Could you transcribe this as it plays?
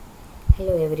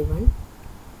Hello everyone.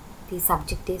 The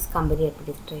subject is company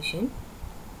administration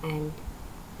and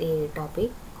the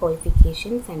topic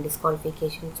qualifications and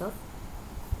disqualifications of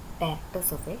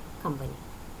directors of a company.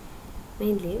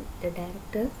 Mainly, the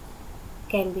director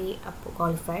can be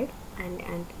qualified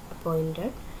and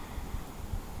appointed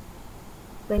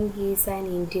when he is an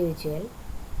individual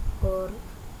or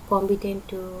competent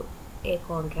to a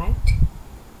contract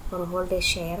or hold a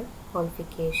share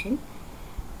qualification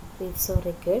if so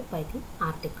required by the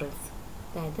articles.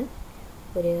 അതായത്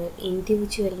ഒരു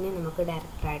ഇൻഡിവിജ്വലിനെ നമുക്ക്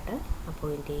ഡയറക്ടറായിട്ട്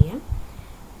appoint ചെയ്യാം.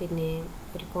 പിന്നെ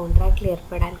ഒരു കോൺട്രാക്റ്റിൽ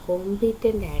ഏർപ്പെടാൻ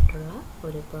competent ആയിട്ടുള്ള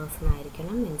ഒരു person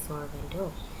ആയിരിക്കണം. ഇൻസോൾവെൻറ്റോ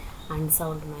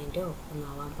അൺസൗണ്ട് മൈൻഡോ ഒന്നും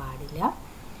ആവാൻ പാടില്ല.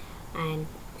 ആൻഡ്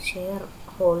ഷെയർ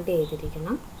ഹോൾഡ്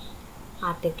ചെയ്തിരിക്കണം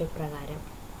ആർട്ടിക്കിൾ പ്രകാരം.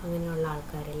 അങ്ങനെയുള്ള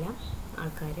ആൾക്കാർ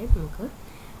നമുക്ക്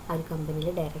ആ ഒരു കമ്പനിയിൽ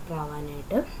ഡയറക്ടർ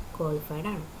ആവാനായിട്ട് ക്വാളിഫൈഡ്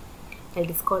ആണ്.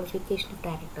 Disqualification of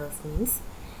directors means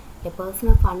a person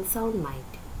of unsound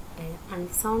mind.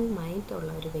 Unsound mind ഉള്ള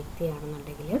ഒരു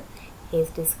വ്യക്തിയാണെന്നുണ്ടെങ്കിൽ he is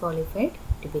disqualified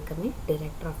to become a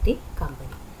director of the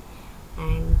company.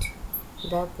 And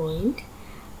the point,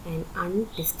 an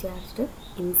undischarged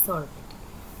insolvent.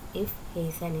 If he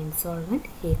is an insolvent,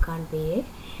 he can't be a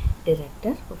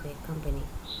director of a company.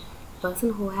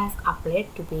 Person who has applied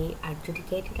to be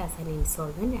adjudicated as an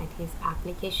insolvent and his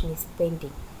application is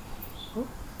pending. So,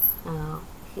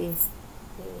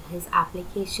 his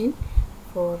application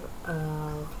for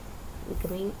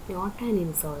becoming not an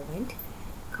insolvent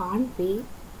can't be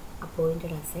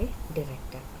appointed as a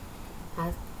director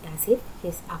as if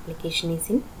his application is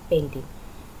in pending.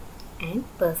 And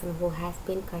person who has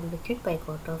been convicted by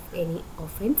court of any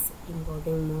offence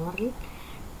involving moral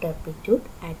turpitude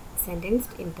and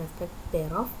sentenced in respect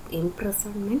thereof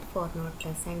imprisonment for not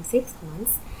less than 6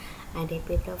 months and a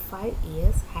period of 5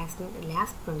 years has been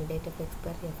elapsed from the date of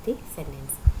expiry of the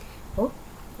sentence. So,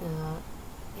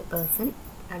 a person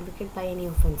convicted by any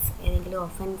offence, ഏതെങ്കിലും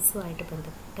ഒഫൻസുമായിട്ട്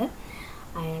ബന്ധപ്പെട്ട്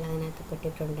അയാൾ അതിനകത്ത്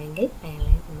പെട്ടിട്ടുണ്ടെങ്കിൽ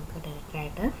അയാളെ നമുക്ക്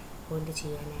ഡയറക്ടറായിട്ട് appoint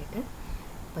ചെയ്യാനായിട്ട്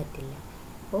പറ്റില്ല.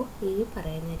 അപ്പോൾ ഈ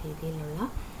പറയുന്ന രീതിയിലുള്ള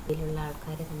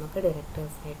ആൾക്കാരെ നമുക്ക്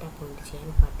ഡയറക്ടേഴ്സായിട്ട് അപ്പോയിൻറ്റ്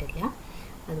ചെയ്യാൻ പറ്റില്ല.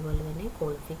 അതുപോലെ തന്നെ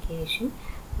ക്വാളിഫിക്കേഷൻ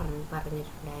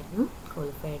പറഞ്ഞിട്ടുണ്ടായിരുന്നു.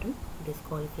 ക്വാളിഫൈഡും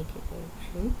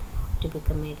disqualification to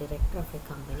become a director of a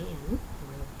കമ്പനിയാണ്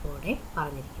നമ്മളിപ്പോൾ ഇവിടെ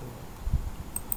പറഞ്ഞിരിക്കുന്നത്.